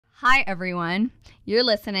Hi, everyone. You're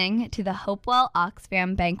listening to the Hopewell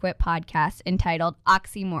OXFam Banquet podcast entitled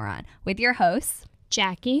OXymoron with your hosts,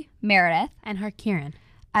 Jackie, Meredith, and Harkiran.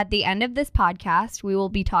 At the end of this podcast, we will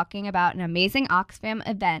be talking about an amazing OXFam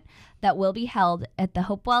event that will be held at the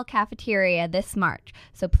Hopewell cafeteria this March,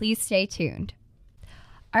 so please stay tuned.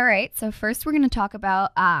 All right, so first we're going to talk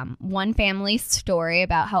about one family's story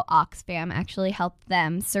about how OXFam actually helped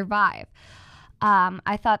them survive.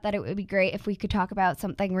 I thought that it would be great if we could talk about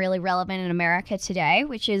something really relevant in America today,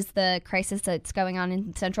 which is the crisis that's going on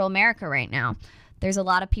in Central America right now. There's a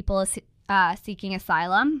lot of people seeking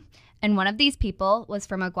asylum, and one of these people was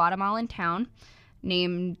from a Guatemalan town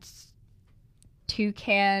named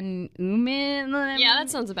Tucanuman. Yeah, that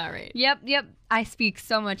sounds about right. Yep. I speak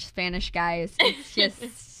so much Spanish, guys. It's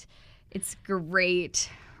just, it's great.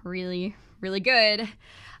 Really, really good.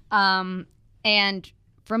 And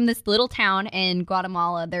from this little town in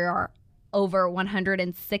Guatemala, there are over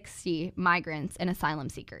 160 migrants and asylum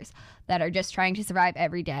seekers that are just trying to survive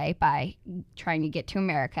every day by trying to get to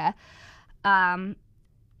America. And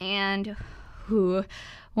one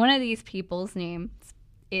of these people's names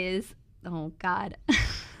is, oh God,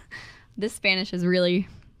 this Spanish is really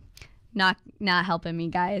not helping me,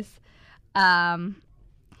 guys. Hold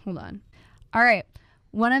on. All right.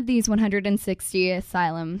 One of these 160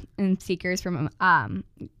 asylum seekers from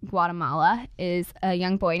Guatemala is a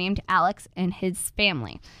young boy named Alex and his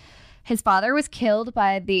family. His father was killed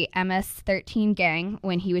by the MS-13 gang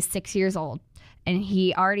when he was 6 years old, and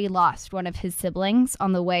he already lost one of his siblings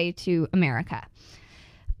on the way to America.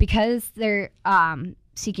 Because they're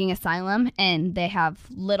seeking asylum and they have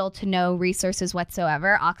little to no resources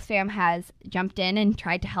whatsoever, OXFam has jumped in and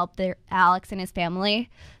tried to help Alex and his family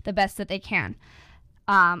the best that they can.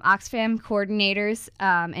 OXFam coordinators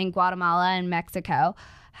in Guatemala and Mexico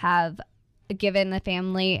have given the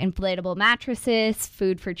family inflatable mattresses,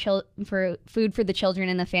 food for the children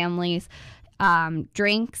in the families,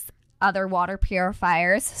 drinks, other water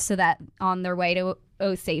purifiers, so that on their way to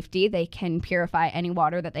safety they can purify any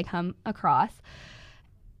water that they come across.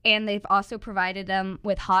 And they've also provided them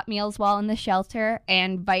with hot meals while in the shelter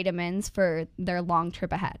and vitamins for their long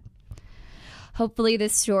trip ahead. Hopefully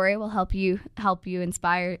this story will help you be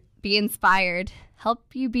inspired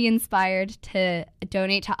to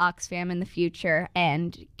donate to OXFam in the future,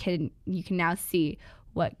 and you can now see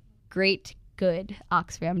what great good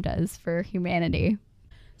OXFam does for humanity.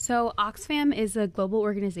 So OXFam is a global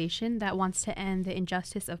organization that wants to end the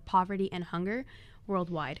injustice of poverty and hunger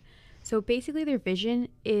worldwide. So basically their vision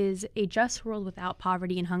is a just world without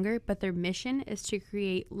poverty and hunger, but their mission is to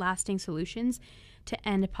create lasting solutions to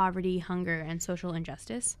end poverty, hunger, and social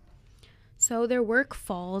injustice. So their work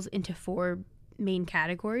falls into four main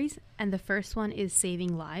categories, and the first one is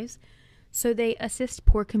saving lives. So they assist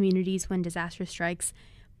poor communities when disaster strikes,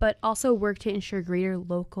 but also work to ensure greater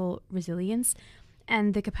local resilience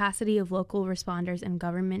and the capacity of local responders and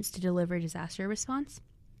governments to deliver disaster response.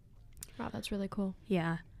 Wow, that's really cool.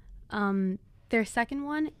 Yeah. Their second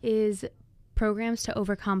one is programs to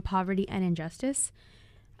overcome poverty and injustice.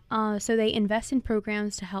 So they invest in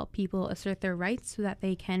programs to help people assert their rights so that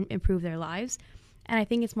they can improve their lives. And I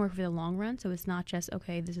think it's more for the long run. So it's not just,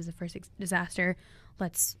 okay, this is the first disaster,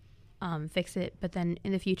 let's fix it. But then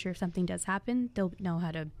in the future, if something does happen, they'll know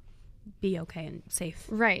how to be okay and safe.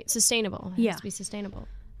 Right. Sustainable. It Yeah. has to be sustainable.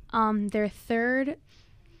 Their third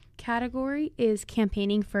category is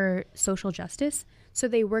campaigning for social justice. So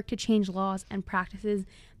they work to change laws and practices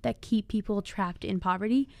that keep people trapped in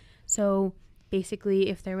poverty. So basically,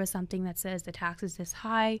 if there was something that says the tax is this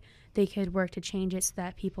high, they could work to change it so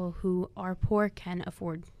that people who are poor can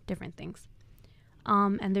afford different things.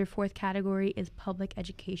 And their fourth category is public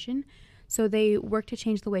education. So they work to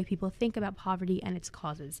change the way people think about poverty and its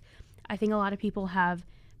causes. I think a lot of people have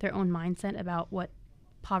their own mindset about what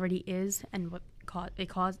poverty is and what it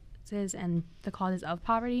causes and the causes of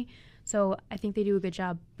poverty. So I think they do a good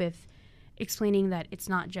job with explaining that it's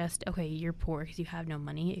not just, okay, you're poor because you have no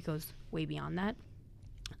money. It goes way beyond that.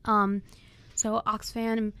 So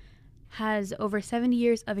OXFam has over 70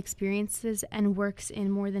 years of experiences and works in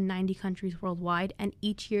more than 90 countries worldwide, and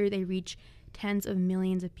each year they reach tens of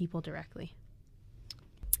millions of people directly.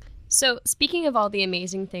 So speaking of all the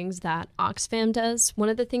amazing things that OXFam does, one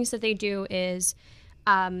of the things that they do is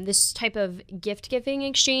this type of gift-giving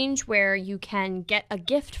exchange where you can get a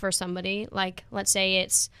gift for somebody. Like, let's say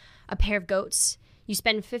it's a pair of goats. You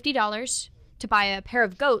spend $50 to buy a pair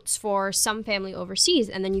of goats for some family overseas,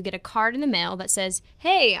 and then you get a card in the mail that says,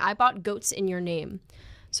 hey, I bought goats in your name.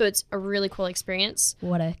 So it's a really cool experience.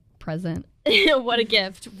 What a present. What a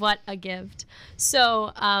gift.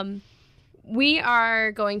 So we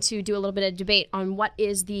are going to do a little bit of debate on what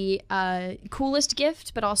is the coolest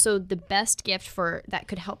gift, but also the best gift for that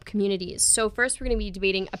could help communities. So first, we're going to be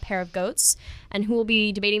debating a pair of goats, and who will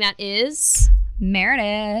be debating that is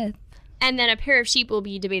Meredith. And then a pair of sheep will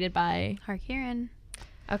be debated by Harkiran.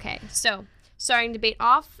 Okay, so starting debate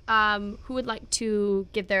off, who would like to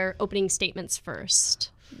give their opening statements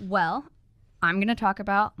first? Well, I'm going to talk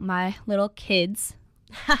about my little kids.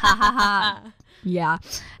 Yeah.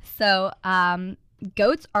 So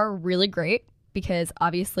goats are really great because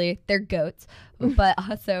obviously they're goats, but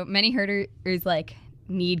also many herders like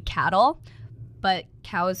need cattle, but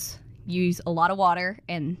cows use a lot of water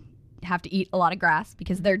and have to eat a lot of grass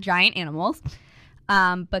because they're giant animals.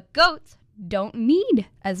 But goats don't need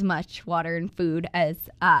as much water and food as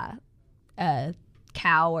a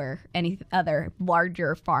cow or any other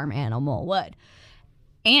larger farm animal would.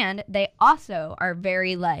 And they also are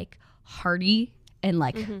very like hardy and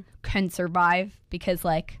like can survive because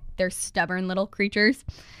like they're stubborn little creatures.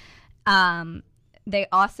 They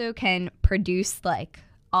also can produce like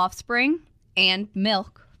offspring and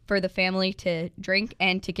milk for the family to drink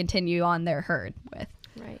and to continue on their herd with.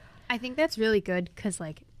 Right. I think that's really good because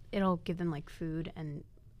like it'll give them like food and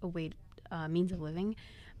a way means of living.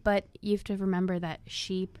 But you have to remember that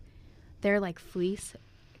sheep, their like fleece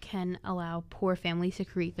can allow poor families to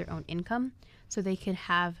create their own income, so they could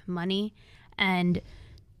have money, and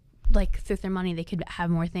like through their money they could have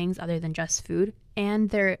more things other than just food. And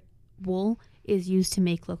their wool is used to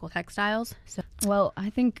make local textiles. So Well, I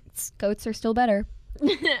think goats are still better.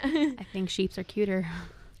 I think sheeps are cuter.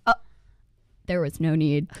 There was no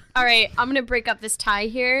need. All right, I'm gonna break up this tie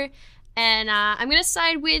here, and I'm gonna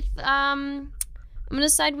side with the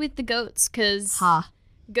goats because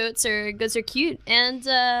goats are cute and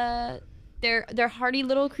they're hardy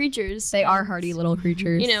little creatures. They are hardy little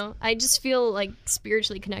creatures. You know, I just feel like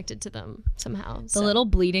spiritually connected to them somehow. The little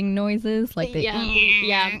bleeding noises, like the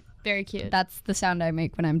yeah, very cute. That's the sound I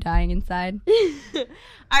make when I'm dying inside.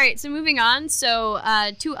 All right, so moving on. So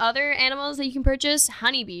two other animals that you can purchase: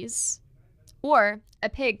 honeybees or a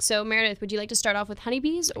pig. So Meredith, would you like to start off with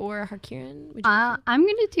honeybees or Harkiran? I'm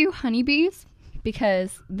gonna do honeybees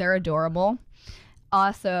because they're adorable.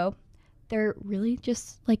 Also, they're really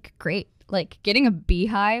just like great. Like getting a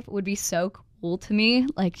beehive would be so cool to me.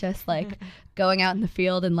 Like just like going out in the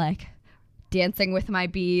field and like dancing with my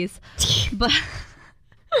bees. But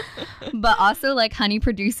also like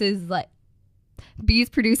bees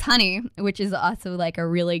produce honey, which is also like a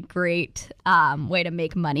really great way to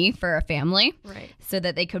make money for a family. Right. So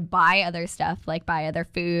that they could buy other stuff, like buy other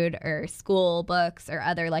food or school books or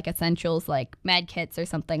other like essentials like med kits or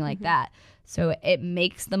something like that. So it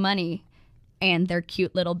makes the money, and they're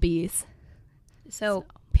cute little bees. So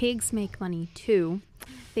pigs make money too.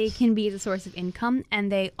 They can be a source of income,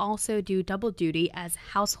 and they also do double duty as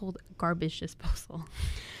household garbage disposal.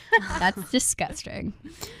 That's disgusting.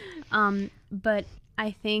 But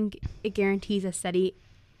I think it guarantees a steady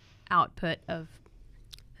output of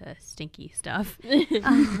stinky stuff.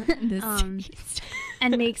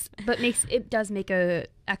 And makes it does make a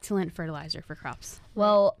excellent fertilizer for crops.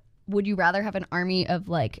 Well, would you rather have an army of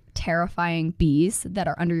like terrifying bees that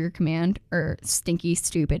are under your command or stinky,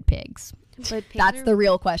 stupid pigs? But That's the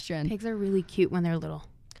real question. Pigs are really cute when they're little.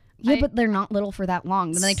 Yeah, but they're not little for that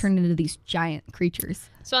long. Then they turn into these giant creatures.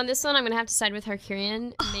 So on this one, I'm going to have to side with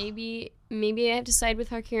Harkiran. Maybe I have to side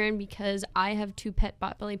with Harkiran because I have two pet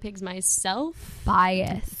potbelly pigs myself.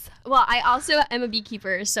 Bias. Well, I also am a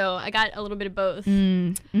beekeeper, so I got a little bit of both.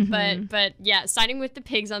 But yeah, siding with the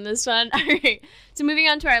pigs on this one. All right. So moving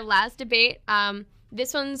on to our last debate.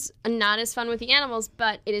 This one's not as fun with the animals,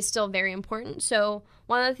 but it is still very important. So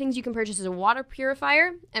one of the things you can purchase is a water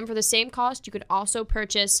purifier, and for the same cost, you could also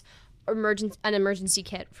purchase an emergency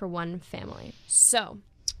kit for one family. So,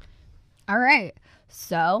 all right.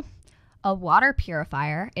 So a water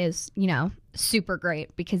purifier is, super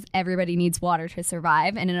great because everybody needs water to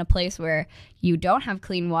survive. And in a place where you don't have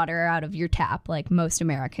clean water out of your tap, like most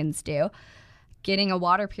Americans do, getting a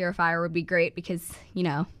water purifier would be great because,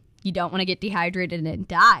 you don't want to get dehydrated and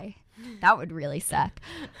die. That would really suck.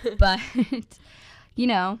 But,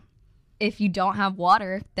 if you don't have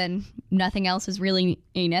water, then nothing else is really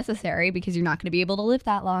necessary because you're not going to be able to live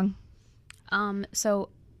that long. So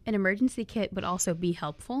an emergency kit would also be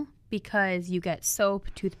helpful because you get soap,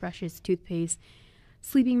 toothbrushes, toothpaste,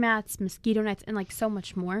 sleeping mats, mosquito nets, and like so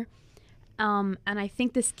much more. And I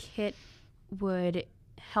think this kit would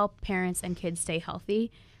help parents and kids stay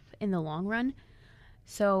healthy in the long run.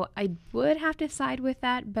 So I would have to side with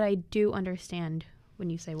that, but I do understand when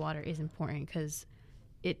you say water is important because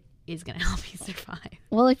it is going to help you survive.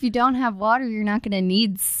 Well, if you don't have water, you're not going to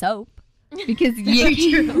need soap. because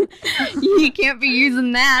you can't be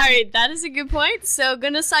using that. All right, that is a good point. So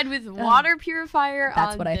gonna side with water purifier.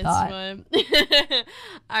 That's on what I this thought. One.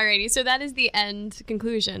 Alrighty, so that is the end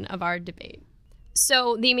conclusion of our debate.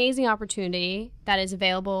 So the amazing opportunity that is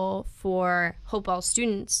available for Hopewell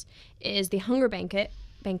students is the Hunger Banquet,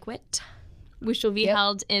 which will be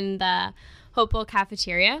held in the Hopewell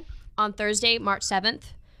cafeteria on Thursday, March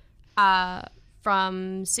 7th,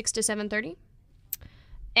 from 6 to 7:30.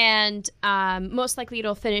 And most likely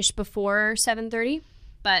it'll finish before 7:30,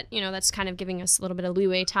 but, you know, that's kind of giving us a little bit of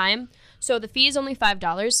leeway time. So the fee is only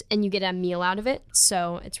 $5, and you get a meal out of it,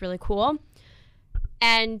 so it's really cool.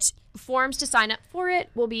 And forms to sign up for it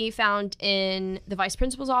will be found in the vice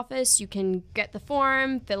principal's office. You can get the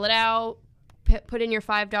form, fill it out, put in your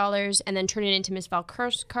 $5, and then turn it into Ms.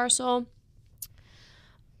 Valcarcel.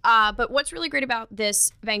 But what's really great about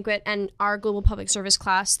this banquet and our global public service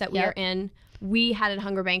class that we are in, we had a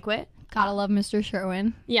hunger banquet. Gotta love Mr.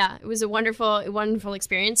 Sherwin. Yeah, it was a wonderful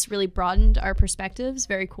experience. Really broadened our perspectives.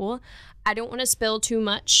 Very cool. I don't want to spill too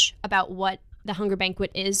much about what the hunger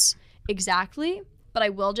banquet is exactly, but I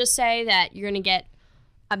will just say that you're going to get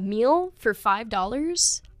a meal for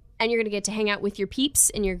 $5, and you're going to get to hang out with your peeps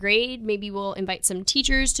in your grade. Maybe we'll invite some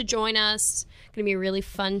teachers to join us. It's going to be a really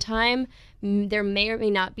fun time. There may or may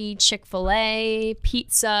not be Chick-fil-A,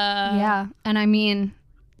 pizza. Yeah, and I mean,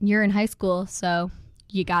 you're in high school, so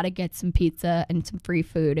you got to get some pizza and some free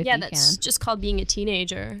food if you can. Yeah, that's just called being a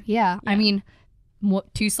teenager. Yeah, I mean,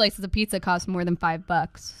 2 slices of pizza cost more than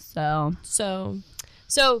 $5,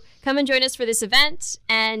 So come and join us for this event.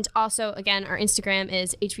 And also, again, our Instagram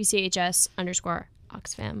is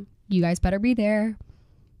HVCHS_OxFam. You guys better be there.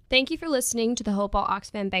 Thank you for listening to the Hopewell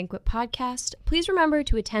OxFam Banquet podcast. Please remember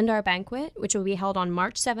to attend our banquet, which will be held on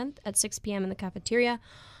March 7th at 6 p.m. in the cafeteria.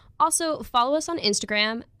 Also, follow us on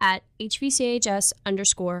Instagram at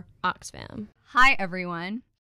HVCHS_OxFam. Hi, everyone.